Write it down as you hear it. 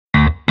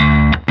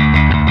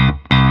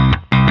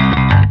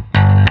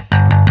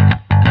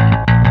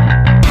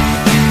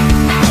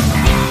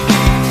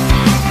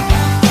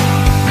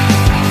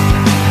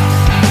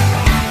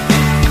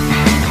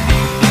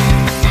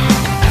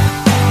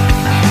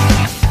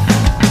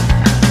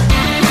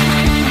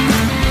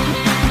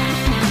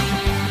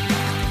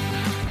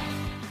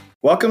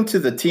Welcome to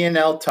the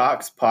TNL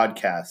Talks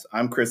podcast.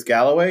 I'm Chris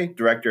Galloway,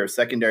 Director of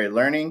Secondary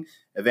Learning,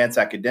 Advanced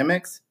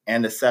Academics,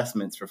 and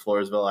Assessments for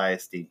Floresville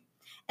ISD.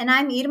 And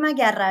I'm Irma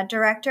Guerra,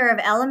 Director of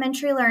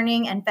Elementary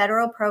Learning and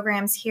Federal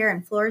Programs here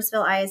in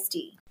Floresville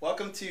ISD.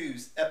 Welcome to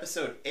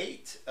episode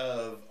 8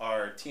 of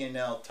our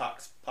TNL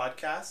Talks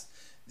podcast.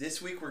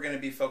 This week we're going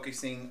to be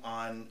focusing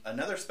on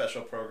another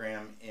special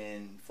program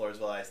in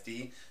Floresville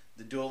ISD,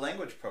 the dual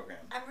language program.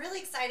 I'm really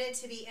excited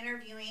to be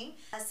interviewing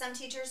some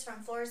teachers from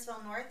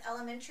Floresville North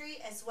Elementary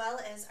as well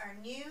as our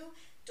new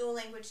dual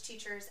language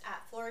teachers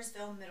at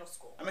Floresville Middle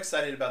School. I'm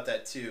excited about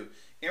that too.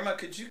 Irma,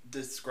 could you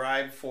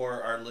describe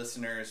for our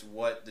listeners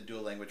what the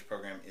dual language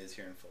program is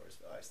here in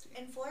Floresville ISD?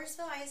 In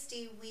Floresville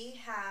ISD, we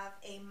have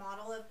a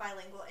model of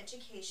bilingual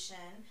education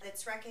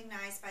that's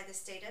recognized by the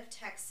state of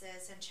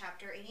Texas in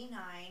Chapter 89,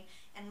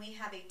 and we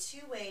have a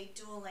two-way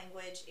dual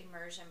language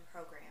immersion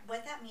program.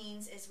 What that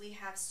means is we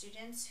have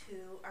students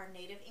who are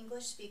native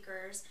English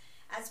speakers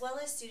as well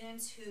as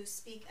students who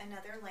speak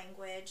another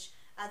language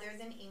other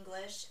than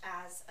English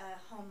as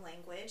a home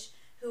language,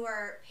 who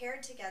are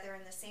paired together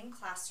in the same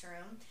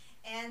classroom,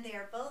 and they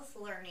are both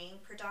learning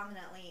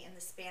predominantly in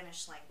the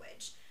Spanish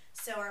language.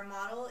 So our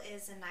model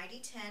is a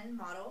 90-10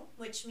 model,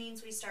 which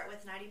means we start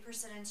with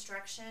 90%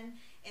 instruction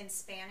in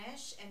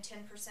Spanish and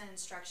 10%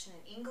 instruction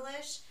in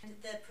English. And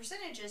the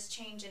percentages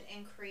change and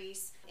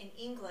increase in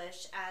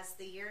English as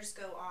the years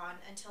go on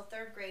until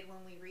third grade when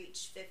we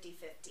reach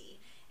 50-50.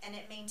 And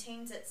it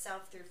maintains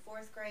itself through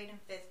 4th grade and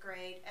 5th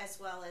grade, as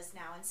well as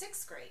now in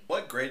 6th grade.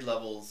 What grade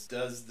levels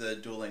does the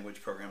dual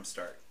language program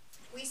start?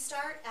 We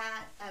start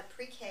at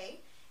pre-K,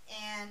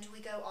 and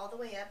we go all the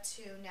way up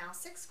to now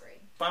 6th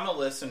grade. If I'm a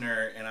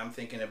listener and I'm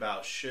thinking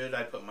about, should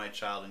I put my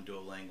child in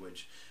dual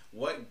language,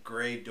 what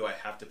grade do I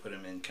have to put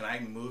him in? Can I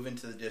move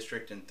into the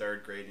district in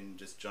 3rd grade and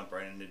just jump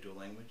right into dual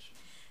language?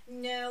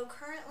 No,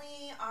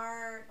 currently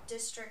our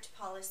district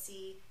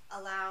policy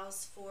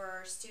allows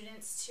for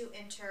students to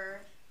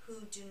enter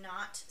who do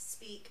not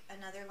speak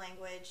another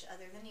language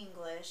other than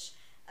English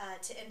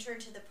to enter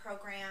into the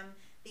program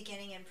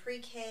beginning in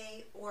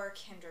pre-K or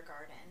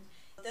kindergarten.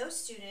 Those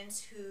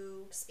students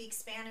who speak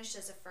Spanish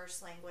as a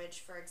first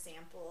language, for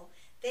example,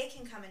 they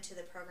can come into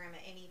the program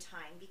at any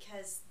time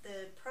because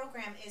the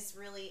program is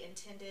really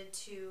intended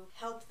to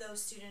help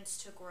those students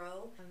to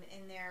grow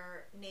in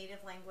their native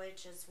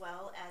language as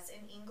well as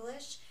in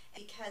English,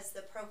 because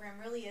the program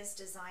really is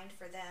designed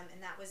for them,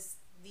 and that was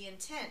the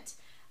intent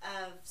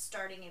of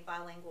starting a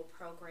bilingual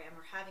program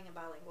or having a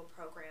bilingual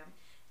program.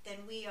 Then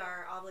we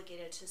are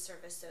obligated to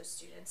service those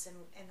students, and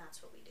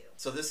that's what we do.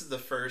 So this is the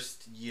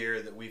first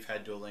year that we've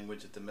had dual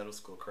language at the middle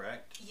school,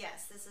 correct?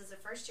 Yes, this is the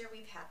first year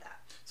we've had that.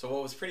 So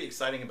what was pretty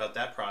exciting about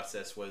that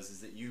process is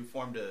that you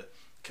formed a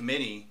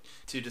committee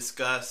to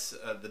discuss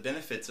the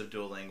benefits of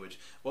dual language.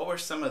 What were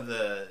some of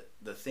the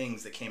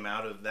things that came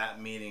out of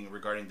that meeting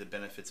regarding the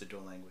benefits of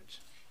dual language?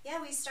 Yeah,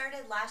 we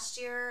started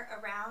last year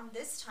around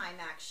this time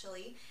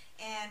actually,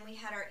 and we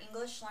had our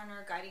English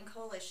Learner Guiding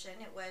Coalition.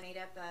 It was made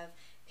up of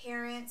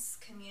parents,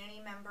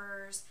 community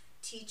members,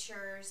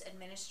 teachers,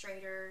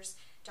 administrators.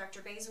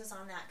 Dr. Bays was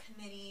on that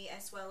committee,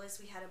 as well as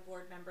we had a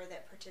board member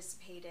that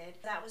participated.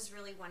 That was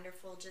really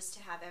wonderful just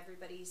to have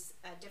everybody's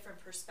different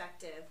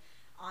perspective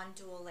on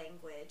dual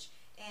language.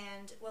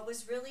 And what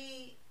was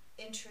really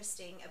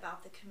interesting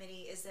about the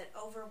committee is that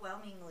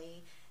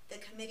overwhelmingly the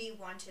committee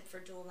wanted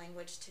for dual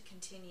language to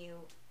continue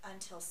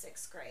until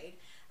 6th grade,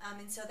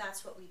 and so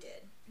that's what we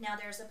did. Now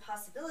there's a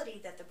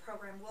possibility that the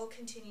program will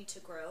continue to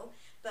grow,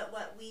 but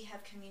what we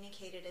have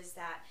communicated is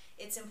that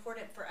it's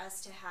important for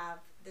us to have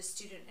the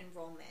student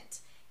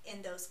enrollment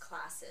in those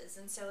classes,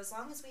 and so as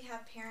long as we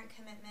have parent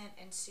commitment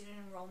and student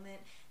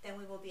enrollment, then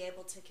we will be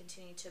able to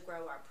continue to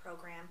grow our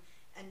program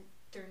and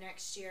through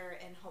next year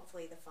and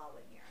hopefully the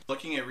following year.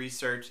 Looking at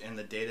research and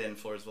the data in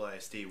Floresville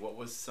ISD, what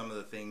was some of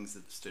the things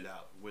that stood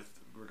out with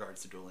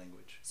regards to dual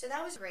language? So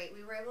that was great.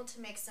 We were able to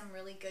make some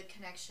really good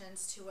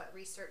connections to what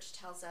research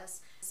tells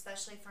us,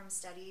 especially from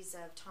studies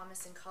of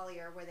Thomas and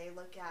Collier, where they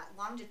look at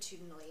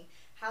longitudinally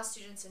how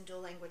students in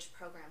dual language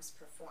programs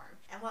perform.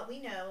 And what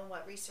we know and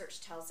what research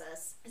tells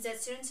us is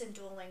that students in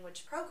dual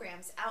language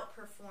programs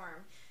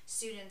outperform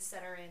students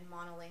that are in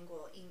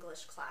monolingual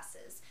English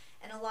classes.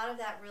 And a lot of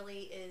that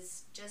really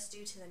is just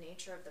due to the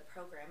nature of the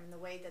program and the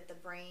way that the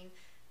brain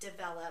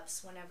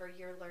develops whenever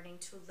you're learning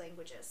two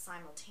languages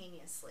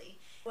simultaneously.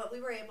 What we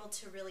were able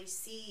to really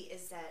see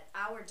is that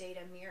our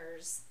data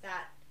mirrors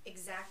that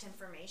exact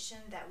information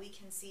that we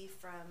can see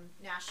from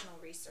national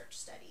research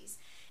studies.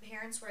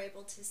 Parents were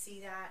able to see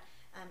that.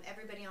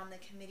 Everybody on the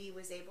committee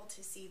was able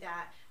to see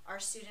that our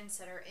students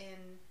that are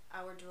in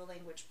our dual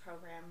language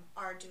program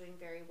are doing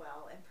very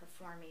well and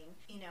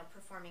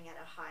performing at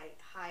a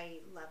high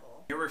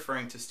level. You're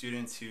referring to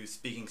students who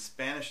speaking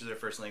Spanish as their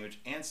first language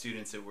and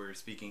students that were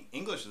speaking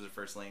English as their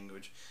first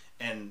language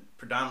and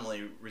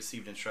predominantly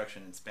received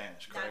instruction in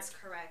Spanish, correct? That's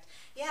correct.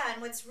 Yeah,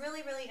 and what's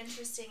really, really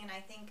interesting, and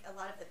I think a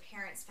lot of the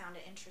parents found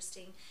it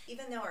interesting,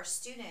 even though our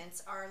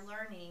students are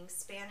learning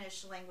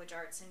Spanish language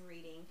arts and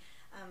reading,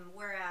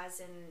 whereas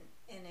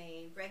in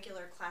a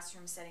regular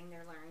classroom setting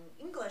they're learning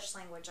English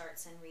language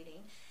arts and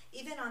reading,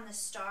 even on the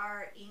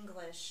STAR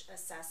English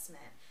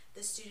assessment,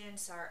 the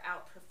students are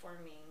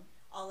outperforming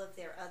all of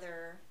their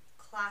other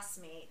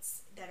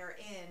classmates that are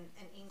in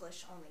an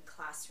English-only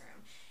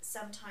classroom.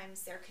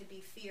 Sometimes there could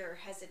be fear,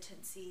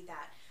 hesitancy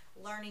that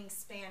learning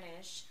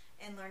Spanish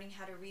and learning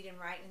how to read and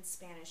write in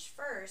Spanish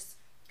first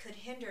could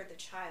hinder the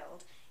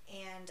child.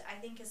 And I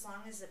think as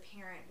long as the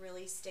parent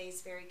really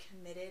stays very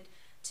committed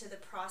to the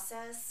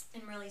process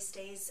and really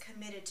stays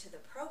committed to the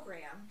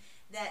program,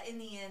 that in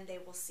the end they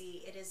will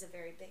see it is a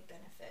very big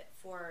benefit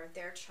for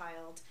their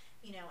child,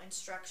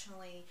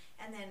 instructionally,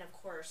 and then of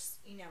course,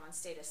 on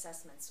state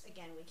assessments,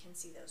 again, we can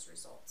see those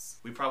results.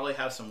 We probably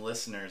have some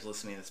listeners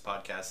listening to this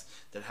podcast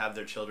that have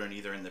their children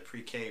either in the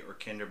pre-K or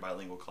kinder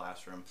bilingual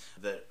classroom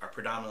that are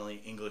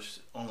predominantly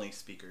English-only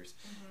speakers.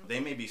 Mm-hmm. They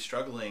may be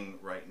struggling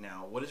right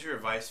now. What is your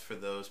advice for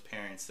those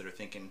parents that are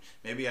thinking,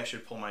 maybe I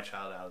should pull my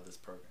child out of this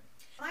program?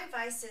 My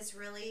advice is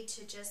really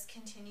to just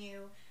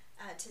continue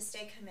to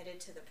stay committed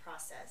to the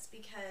process,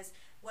 because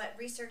what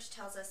research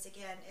tells us,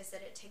 again, is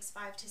that it takes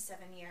 5 to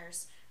 7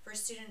 years for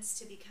students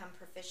to become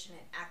proficient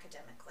in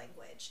academic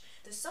language.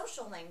 The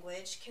social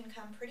language can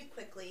come pretty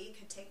quickly. It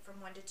could take from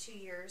 1 to 2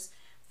 years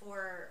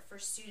for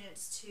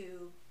students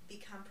to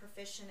become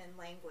proficient in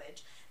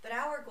language. But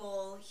our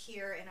goal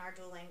here in our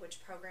dual language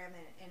program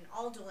and in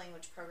all dual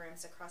language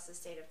programs across the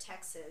state of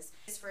Texas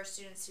is for our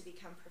students to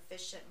become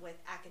proficient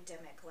with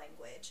academic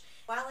language.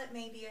 While it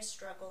may be a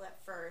struggle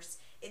at first,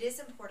 it is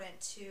important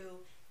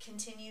to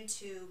continue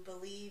to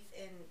believe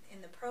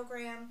in the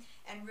program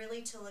and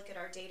really to look at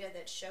our data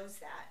that shows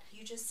that.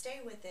 You just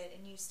stay with it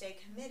and you stay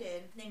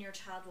committed, then your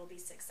child will be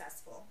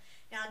successful.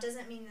 Now, it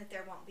doesn't mean that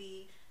there won't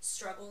be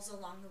struggles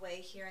along the way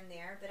here and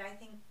there, but I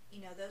think,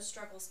 those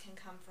struggles can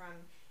come from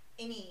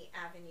any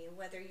avenue,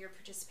 whether you're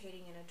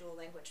participating in a dual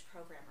language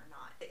program or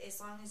not. As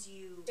long as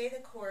you stay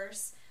the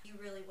course, you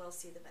really will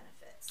see the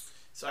benefits.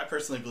 So I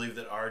personally believe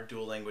that our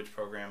dual language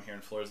program here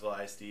in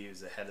Floresville ISD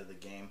is ahead of the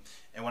game.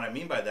 And what I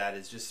mean by that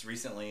is just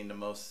recently, in the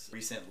most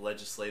recent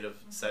legislative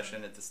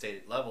session at the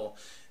state level,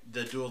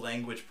 the dual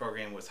language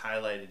program was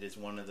highlighted as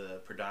one of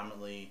the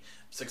predominantly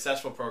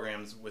successful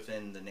programs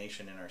within the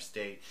nation in our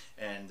state.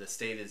 And the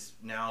state is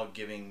now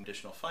giving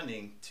additional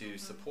funding to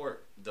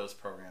support those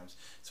programs.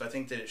 So I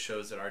think that it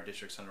shows that our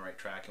district's on the right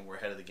track and we're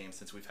ahead of the game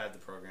since we've had the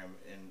program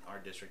in our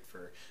district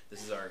for,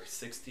 this is our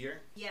 6th year.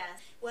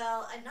 Yes.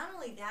 Well, not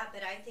only that,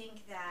 but I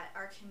think that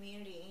our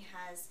community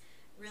has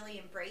really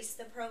embraced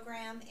the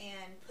program,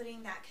 and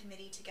putting that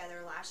committee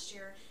together last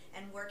year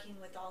and working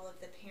with all of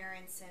the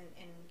parents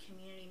and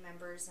community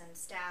members and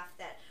staff,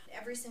 that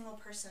every single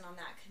person on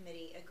that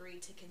committee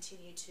agreed to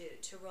continue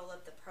to roll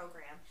up the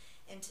program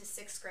into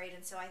 6th grade.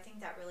 And so I think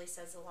that really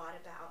says a lot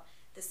about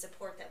the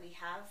support that we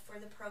have for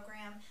the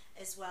program,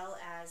 as well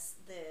as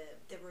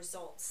the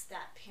results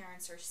that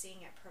parents are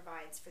seeing it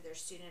provides for their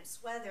students,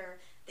 whether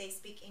they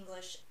speak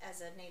English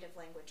as a native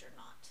language or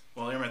not.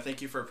 Well, Irma, thank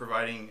you for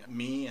providing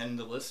me and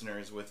the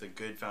listeners with a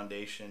good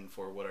foundation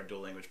for what our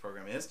dual language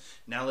program is.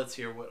 Now let's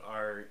hear what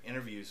our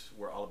interviews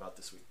were all about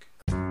this week.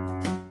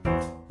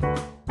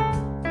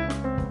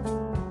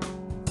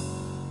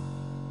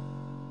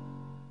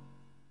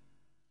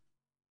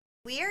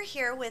 We are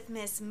here with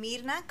Ms.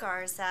 Mirna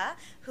Garza,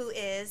 who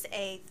is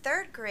a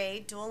 3rd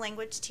grade dual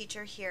language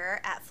teacher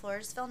here at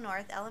Floresville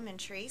North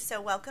Elementary.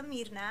 So welcome,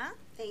 Mirna.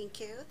 Thank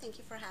you. Thank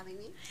you for having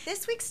me.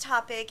 This week's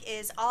topic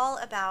is all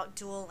about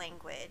dual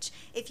language.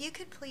 If you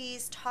could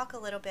please talk a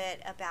little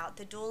bit about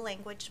the dual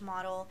language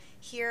model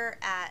here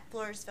at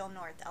Floresville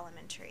North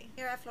Elementary.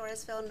 Here at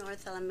Floresville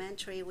North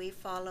Elementary, we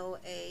follow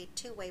a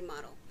 2-way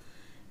model.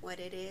 What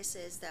it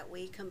is that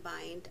we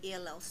combined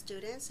ELL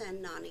students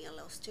and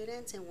non-ELL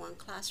students in one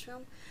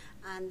classroom,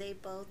 and they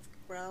both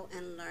grow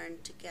and learn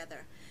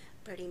together.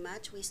 Pretty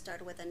much we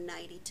start with a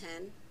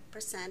 90-10%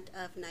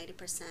 of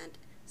 90%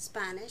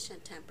 Spanish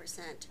and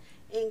 10%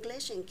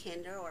 English in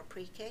kinder or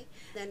pre-K.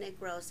 Then it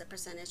grows, the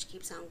percentage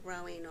keeps on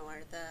growing, or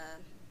the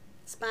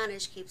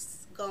Spanish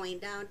keeps going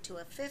down to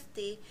a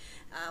 50,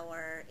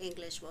 our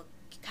English will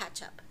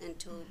catch up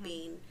into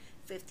being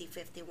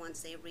 50-50 once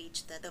they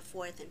reach the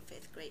 4th and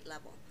 5th grade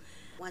level.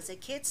 Once the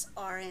kids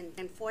are in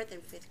 4th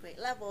and 5th grade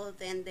level,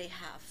 then they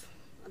have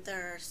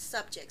their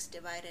subjects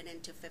divided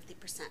into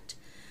 50%,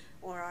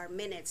 or our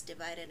minutes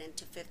divided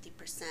into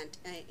 50%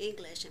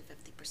 English and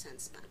 50%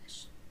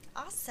 Spanish.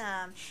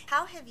 Awesome.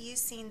 How have you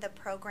seen the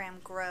program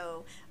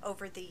grow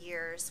over the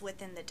years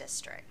within the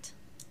district?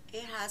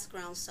 It has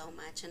grown so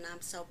much, and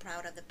I'm so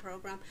proud of the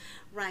program.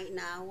 Right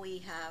now we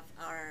have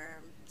our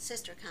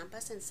sister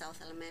campus in South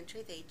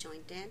Elementary. They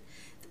joined in.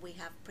 We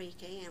have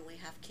pre-K and we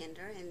have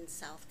kinder in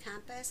South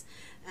Campus,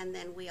 and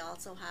then we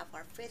also have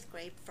our 5th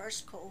grade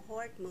first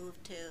cohort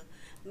moved to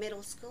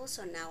middle school,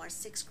 so now our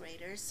 6th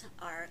graders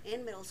are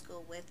in middle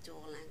school with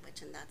dual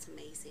language, and that's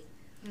amazing.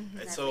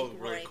 It's so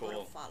really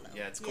cool.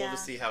 Yeah, it's cool to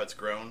see how it's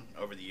grown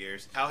over the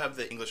years. How have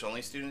the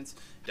English-only students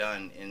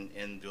done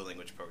in dual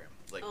language program?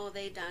 Like, oh,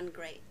 they done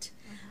great.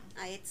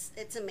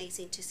 It's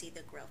amazing to see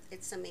the growth.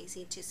 It's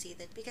amazing to see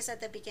that, because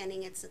at the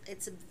beginning it's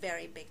a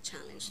very big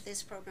challenge.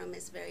 This program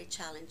is very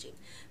challenging,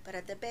 but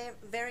at the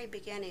very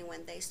beginning,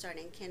 when they start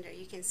in kinder,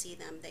 you can see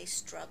them. They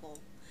struggle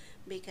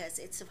because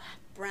it's a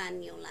brand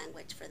new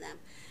language for them.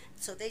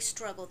 So they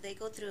struggle. They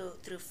go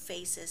through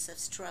phases of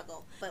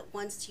struggle. But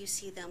once you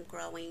see them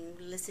growing,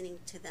 listening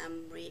to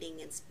them reading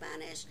in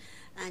Spanish,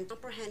 and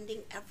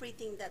comprehending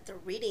everything that they're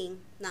reading,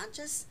 not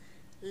just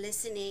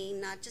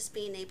listening, not just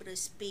being able to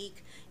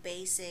speak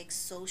basic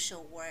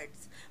social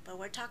words, but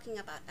we're talking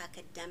about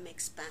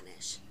academic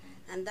Spanish.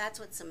 And that's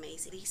what's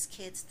amazing. These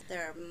kids,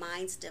 their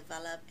minds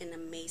develop in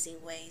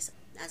amazing ways.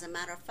 As a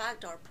matter of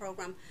fact, our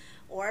program,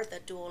 or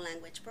the dual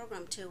language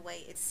program,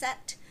 two-way, it's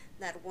set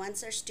that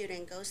once our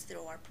student goes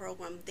through our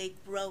program, they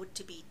grow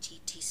to be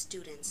GT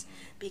students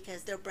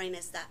because their brain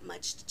is that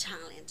much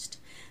challenged.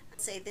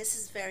 Say this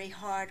is very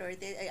hard, or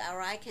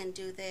I can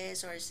do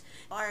this, or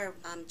our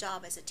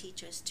job as a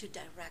teacher is to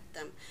direct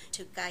them,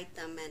 to guide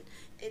them, and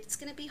it's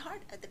going to be hard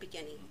at the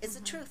beginning. It's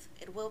the truth.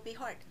 It will be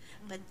hard,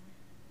 but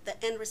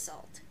the end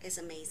result is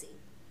amazing.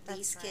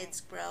 These kids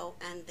grow,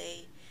 and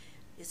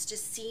it's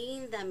just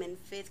seeing them in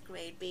 5th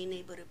grade being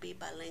able to be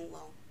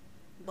bilingual,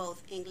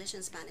 both English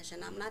and Spanish.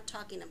 And I'm not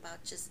talking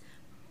about just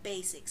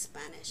basic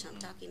Spanish. I'm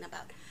talking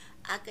about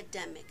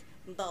academic.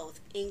 Both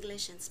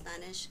English and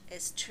Spanish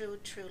is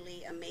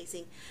truly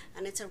amazing,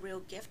 and it's a real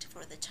gift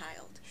for the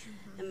child.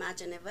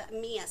 Imagine if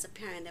me as a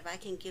parent, if I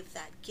can give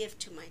that gift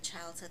to my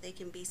child so they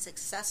can be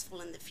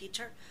successful in the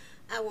future,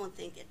 I won't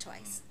think it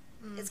twice.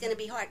 It's going to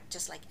be hard,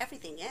 just like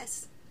everything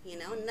is. You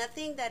know,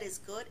 nothing that is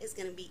good is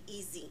going to be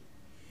easy.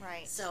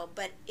 Right. So,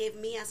 but if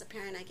me as a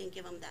parent, I can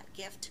give them that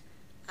gift,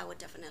 I would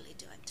definitely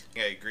do it.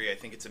 Yeah, I agree. I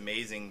think it's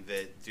amazing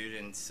that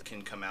students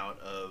can come out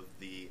of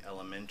the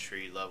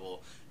elementary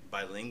level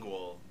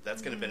bilingual.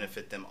 That's going to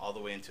benefit them all the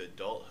way into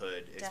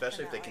adulthood,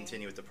 especially if they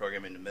continue with the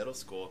program into middle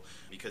school,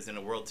 because in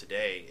a world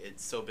today,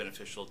 it's so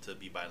beneficial to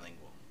be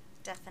bilingual.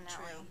 Definitely.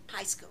 True.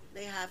 High school,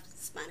 they have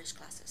Spanish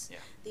classes. Yeah.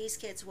 These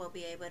kids will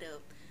be able to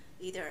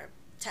either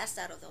test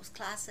out of those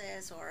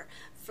classes or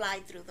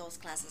fly through those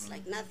classes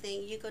like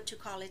nothing. You go to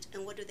college,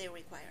 and what do they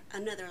require?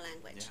 Another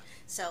language. Yeah.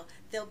 So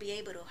they'll be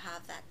able to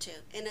have that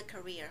too in a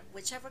career,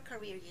 whichever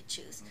career you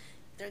choose.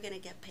 They're going to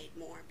get paid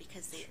more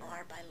because they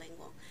are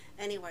bilingual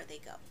anywhere they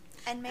go.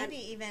 And maybe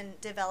even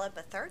develop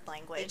a third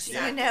language.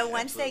 Exactly. You know,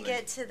 once Absolutely. they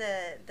get to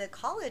the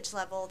college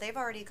level, they've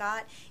already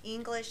got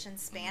English and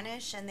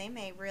Spanish, and they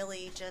may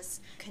really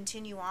just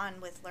continue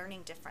on with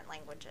learning different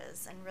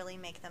languages and really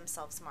make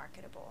themselves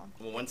marketable.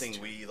 Well, one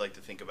thing we like to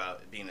think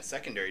about, being a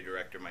secondary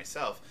director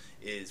myself,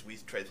 is we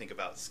try to think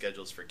about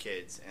schedules for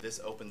kids. And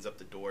this opens up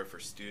the door for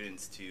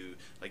students to,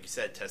 like you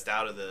said, test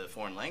out of the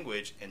foreign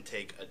language and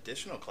take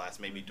additional class,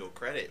 maybe dual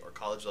credit or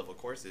college level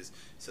courses,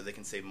 so they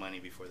can save money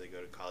before they go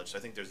to college. So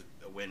I think there's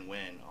a win-win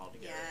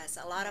altogether. Yes,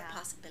 a lot of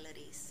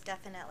possibilities.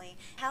 Definitely.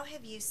 How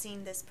have you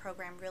seen this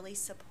program really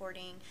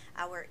supporting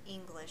our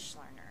English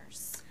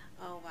learners?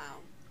 Oh, wow.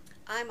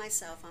 I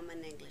myself, I'm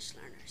an English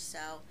learner. So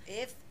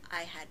if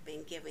I had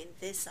been given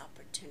this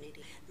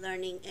opportunity,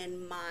 learning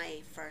in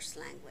my first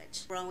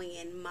language, growing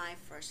in my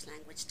first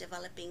language,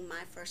 developing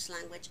my first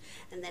language,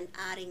 and then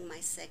adding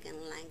my second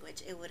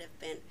language, it would have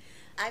been,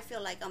 I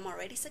feel like I'm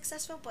already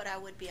successful, but I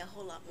would be a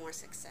whole lot more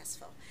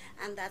successful.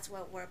 And that's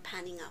what we're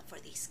panning out for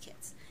these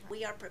kids.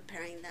 We are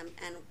preparing them,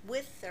 and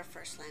with their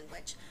first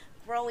language,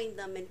 growing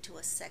them into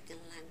a second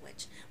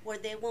language where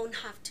they won't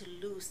have to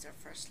lose their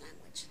first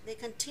language. They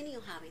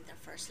continue having their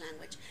first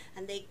language,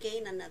 and they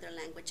gain another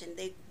language, and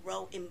they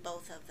grow in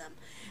both of them.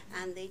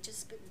 And they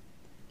just,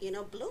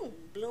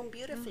 bloom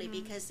beautifully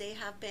because they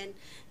have been,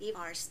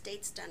 our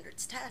state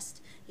standards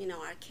test,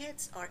 our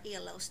kids are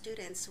ELO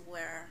students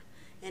where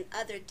in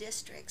other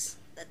districts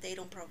that they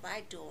don't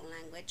provide dual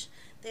language,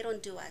 they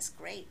don't do as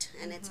great.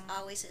 And it's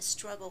always a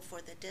struggle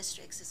for the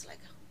districts. It's like,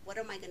 what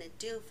am I going to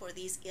do for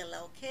these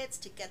ELO kids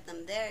to get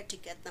them there, to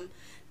get them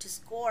to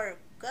score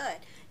good?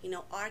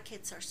 Our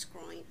kids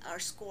are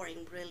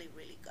scoring really,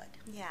 really good.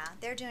 Yeah,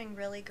 they're doing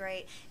really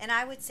great. And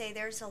I would say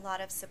there's a lot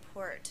of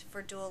support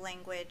for dual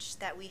language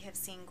that we have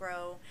seen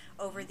grow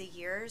over the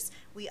years.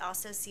 We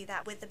also see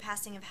that with the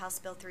passing of House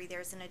Bill 3,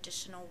 there's an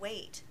additional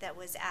weight that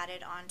was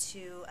added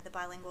onto the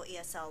bilingual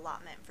ESL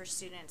allotment for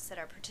students that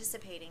are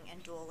participating in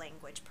dual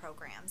language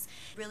programs.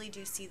 Really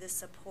do see the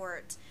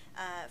support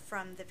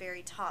from the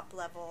very top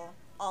level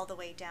all the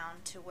way down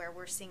to where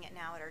we're seeing it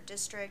now at our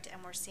district,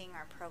 and we're seeing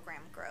our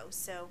program grow.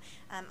 So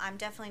I'm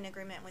definitely in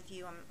agreement with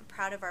you. I'm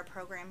proud of our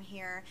program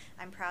here.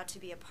 I'm proud to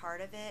be a part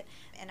of it,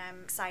 and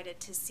I'm excited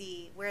to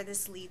see where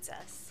this leads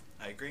us.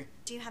 I agree.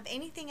 Do you have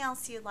anything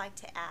else you'd like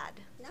to add?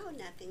 No,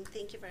 nothing.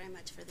 Thank you very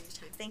much for your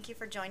time. Thank you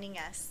for joining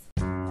us.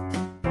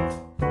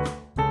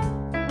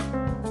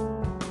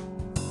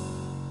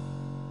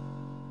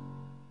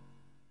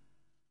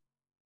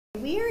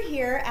 We are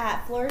here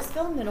at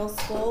Floresville Middle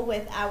School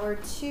with our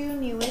two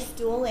newest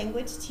dual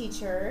language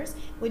teachers.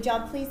 Would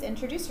y'all please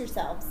introduce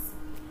yourselves?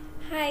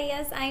 Hi,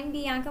 yes, I'm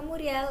Bianca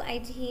Muriel. I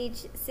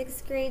teach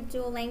 6th grade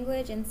dual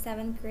language and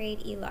 7th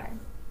grade ELAR.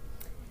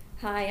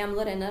 Hi, I'm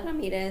Lorena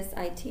Ramirez.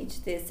 I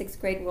teach the 6th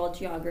grade World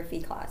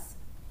Geography class.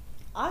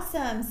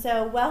 Awesome.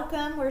 So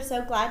welcome. We're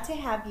so glad to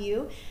have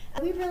you.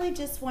 We really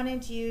just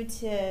wanted you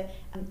to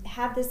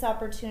have this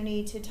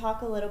opportunity to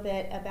talk a little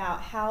bit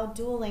about how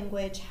dual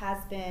language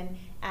has been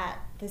at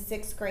the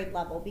 6th grade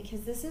level,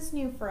 because this is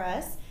new for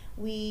us.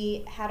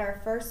 We had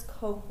our first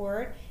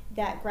cohort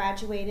that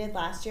graduated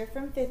last year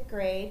from 5th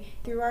grade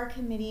through our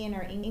committee and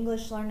our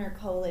English Learner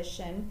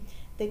Coalition.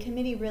 The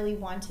committee really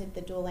wanted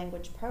the dual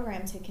language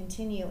program to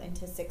continue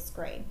into 6th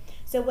grade.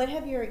 So what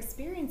have your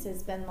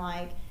experiences been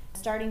like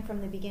starting from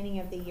the beginning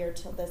of the year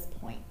till this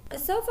point?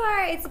 So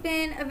far, it's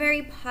been a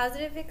very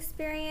positive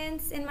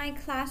experience in my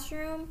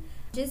classroom.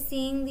 Just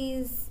seeing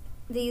these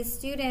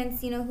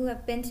students, who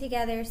have been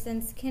together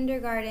since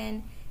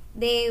kindergarten.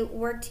 They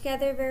work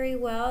together very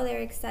well. They're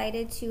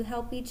excited to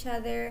help each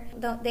other.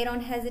 They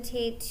don't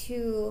hesitate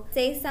to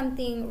say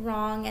something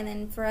wrong and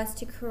then for us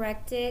to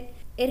correct it.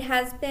 It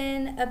has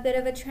been a bit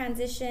of a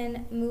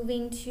transition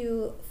moving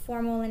to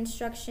formal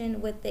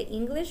instruction with the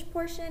English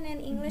portion in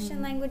English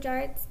and Language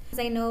Arts.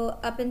 I know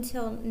up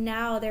until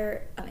now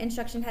their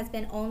instruction has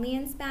been only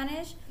in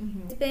Spanish.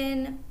 It's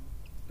been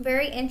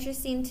very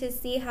interesting to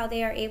see how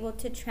they are able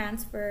to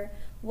transfer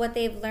what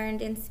they've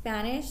learned in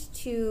Spanish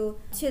to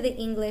the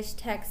English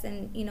text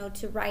and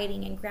to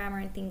writing and grammar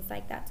and things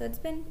like that. So it's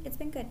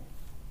been good.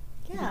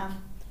 Yeah,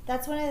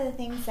 that's one of the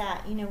things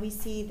that we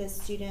see the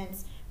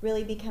students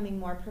really becoming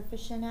more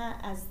proficient at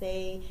as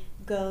they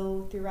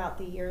go throughout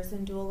the years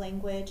in dual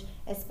language,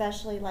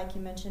 especially like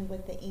you mentioned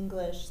with the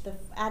English,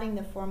 adding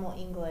the formal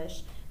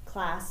English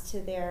class to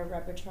their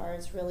repertoire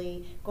is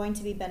really going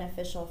to be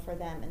beneficial for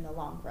them in the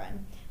long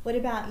run. What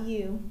about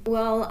you?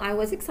 Well, I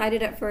was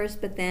excited at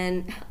first, but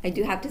then I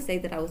do have to say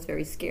that I was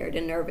very scared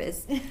and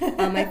nervous.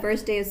 My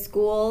first day of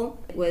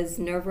school was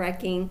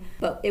nerve-wracking,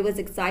 but it was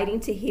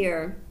exciting to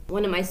hear.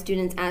 One of my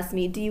students asked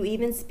me, "Do you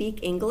even speak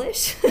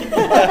English?"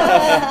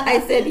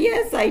 I said,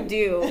 "Yes, I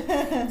do."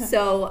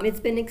 So it's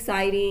been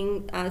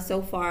exciting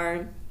so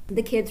far.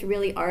 The kids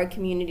really are a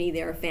community.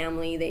 They're a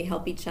family. They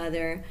help each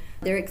other.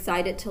 They're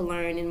excited to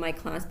learn in my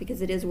class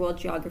because it is world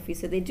geography.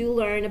 So they do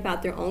learn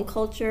about their own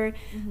culture,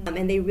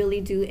 and they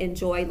really do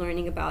enjoy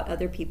learning about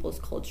other people's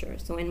culture.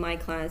 So in my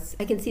class,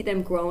 I can see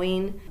them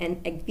growing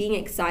and being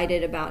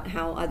excited about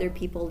how other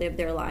people live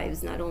their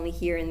lives, not only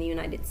here in the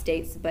United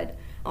States, but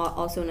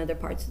also in other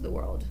parts of the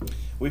world.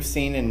 We've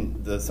seen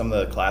in some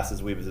of the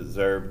classes we've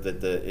observed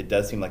that it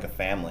does seem like a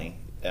family.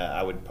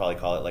 I would probably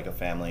call it like a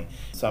family.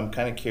 So I'm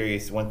kind of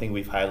curious, one thing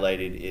we've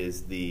highlighted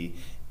is the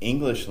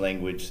English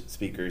language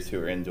speakers who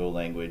are in dual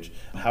language.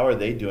 How are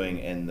they doing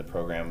in the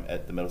program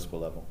at the middle school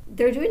level?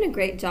 They're doing a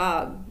great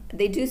job.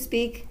 They do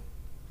speak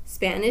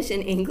Spanish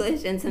and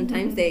English, and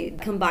sometimes they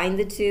combine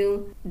the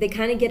two. They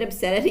kind of get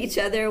upset at each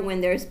other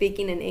when they're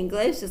speaking in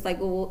English. It's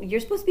like, well, you're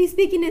supposed to be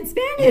speaking in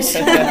Spanish.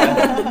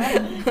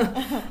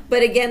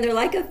 But again, they're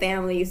like a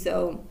family,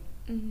 so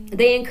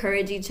they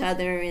encourage each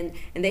other and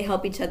they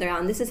help each other out.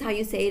 And this is how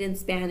you say it in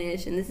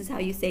Spanish, and this is how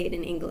you say it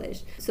in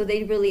English. So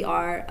they really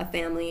are a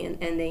family,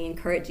 and they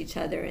encourage each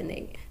other, and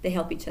they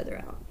help each other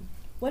out.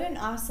 What an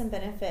awesome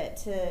benefit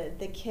to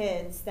the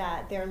kids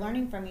that they're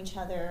learning from each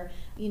other,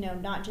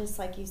 not just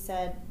like you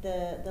said,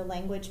 the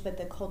language, but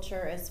the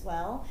culture as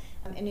well.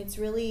 And it's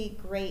really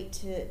great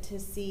to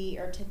see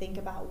or to think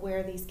about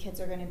where these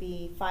kids are going to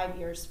be 5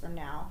 years from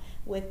now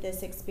with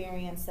this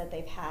experience that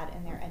they've had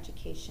in their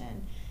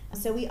education.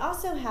 So we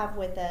also have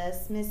with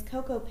us Ms.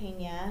 Coco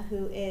Pena,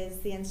 who is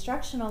the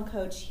instructional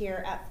coach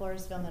here at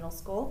Floresville Middle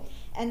School.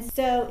 And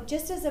so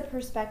just as a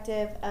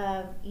perspective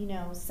of,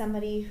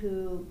 somebody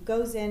who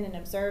goes in and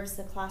observes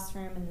the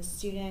classroom and the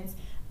students,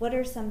 what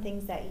are some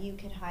things that you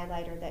could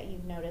highlight or that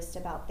you've noticed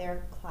about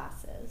their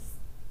classes?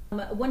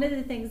 One of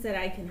the things that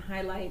I can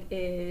highlight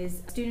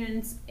is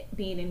students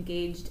being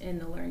engaged in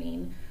the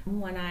learning.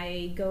 When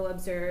I go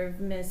observe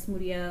Miss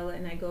Muriel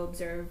and I go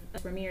observe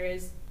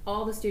Ramirez,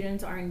 all the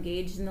students are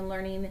engaged in the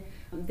learning.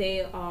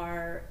 They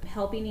are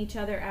helping each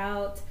other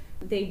out.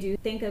 They do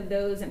think of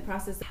those and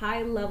process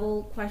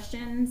high-level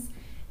questions,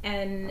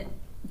 and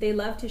they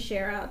love to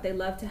share out. They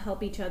love to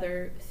help each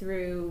other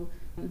through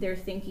their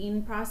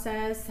thinking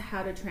process,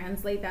 how to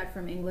translate that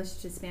from English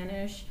to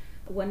Spanish.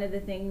 One of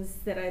the things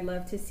that I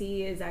love to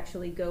see is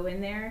actually go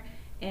in there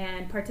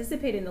and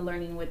participate in the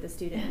learning with the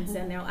students.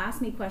 And they'll ask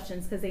me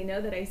questions because they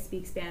know that I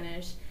speak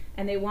Spanish,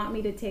 and they want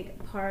me to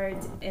take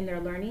part in their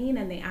learning,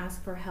 and they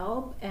ask for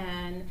help,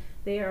 and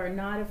they are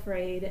not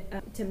afraid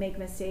to make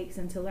mistakes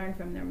and to learn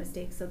from their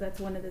mistakes. So that's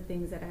one of the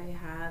things that I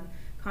have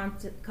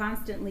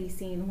constantly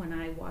seen when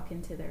I walk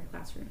into their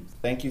classrooms.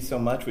 Thank you so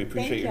much. We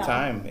appreciate your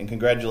time, and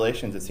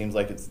congratulations. It seems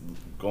like it's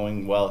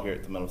going well here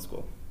at the middle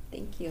school.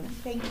 Thank you.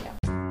 Thank you.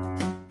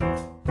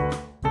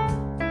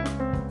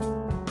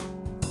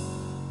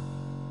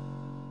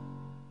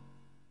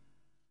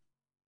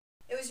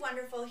 It was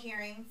wonderful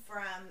hearing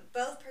from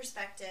both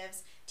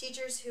perspectives,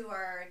 teachers who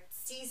are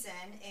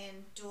seasoned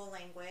in dual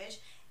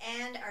language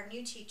and our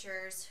new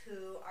teachers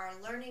who are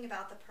learning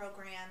about the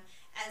program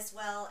as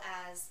well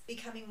as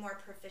becoming more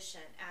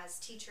proficient as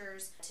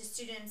teachers to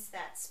students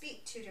that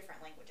speak 2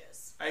 different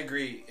languages. I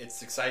agree.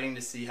 It's exciting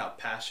to see how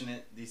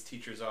passionate these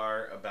teachers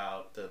are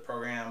about the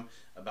program,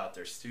 about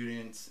their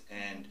students,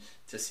 and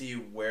to see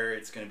where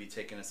it's going to be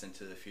taking us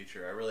into the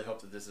future. I really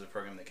hope that this is a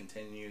program that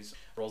continues,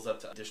 rolls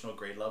up to additional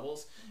grade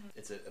levels.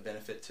 It's a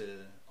benefit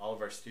to all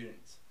of our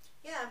students.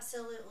 Yeah,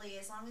 absolutely.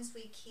 As long as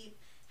we keep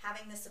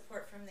having the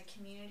support from the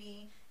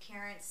community,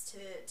 parents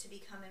to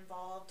become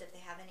involved if they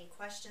have any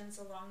questions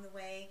along the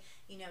way,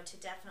 to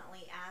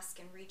definitely ask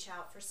and reach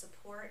out for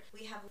support.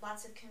 We have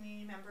lots of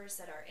community members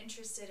that are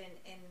interested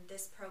in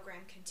this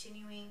program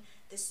continuing.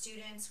 The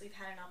students, we've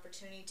had an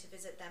opportunity to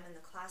visit them in the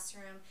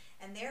classroom,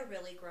 and they're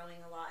really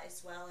growing a lot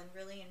as well and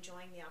really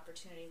enjoying the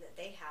opportunity that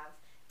they have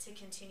to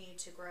continue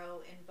to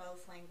grow in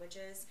both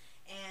languages.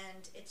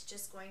 And it's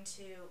just going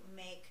to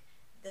make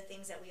the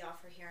things that we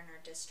offer here in our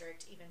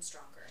district even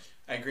stronger.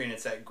 I agree, and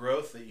it's that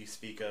growth that you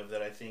speak of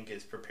that I think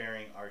is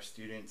preparing our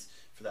students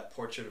for that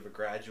portrait of a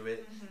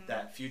graduate,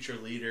 that future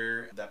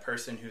leader, that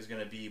person who's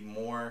going to be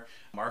more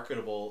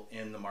marketable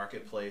in the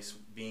marketplace,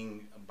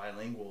 being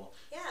bilingual.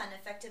 Yeah, an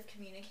effective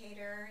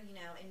communicator,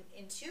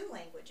 in 2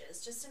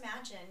 languages. Just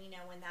imagine,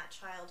 when that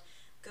child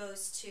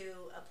goes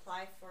to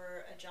apply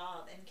for a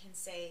job and can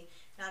say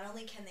not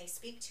only can they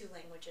speak 2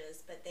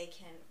 languages, but they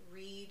can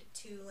read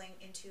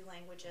in 2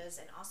 languages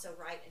and also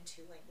write in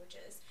 2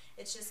 languages.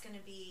 It's just going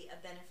to be a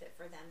benefit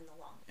for them in the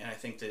long run. And I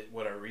think that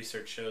what our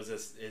research shows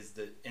us is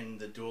that in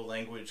the dual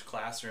language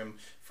classroom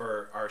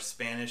for our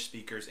Spanish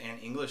speakers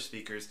and English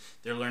speakers,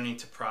 they're learning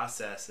to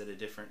process at a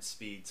different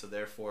speed. So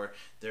therefore,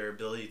 their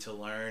ability to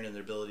learn and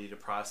their ability to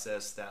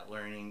process that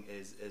learning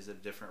is at a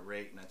different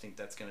rate. And I think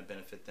that's going to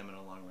benefit them in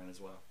the long run as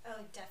well.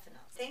 Oh,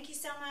 definitely. Thank you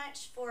so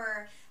much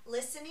for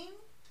listening.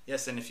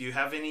 Yes, and if you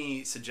have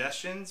any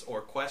suggestions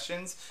or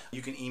questions,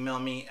 you can email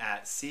me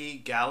at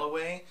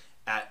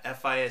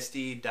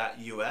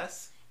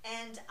cgalloway@fisd.us.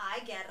 And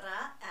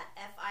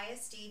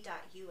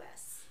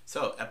iguerra@fisd.us.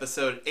 So,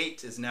 episode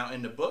 8 is now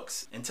in the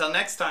books. Until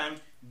next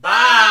time,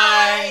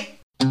 bye!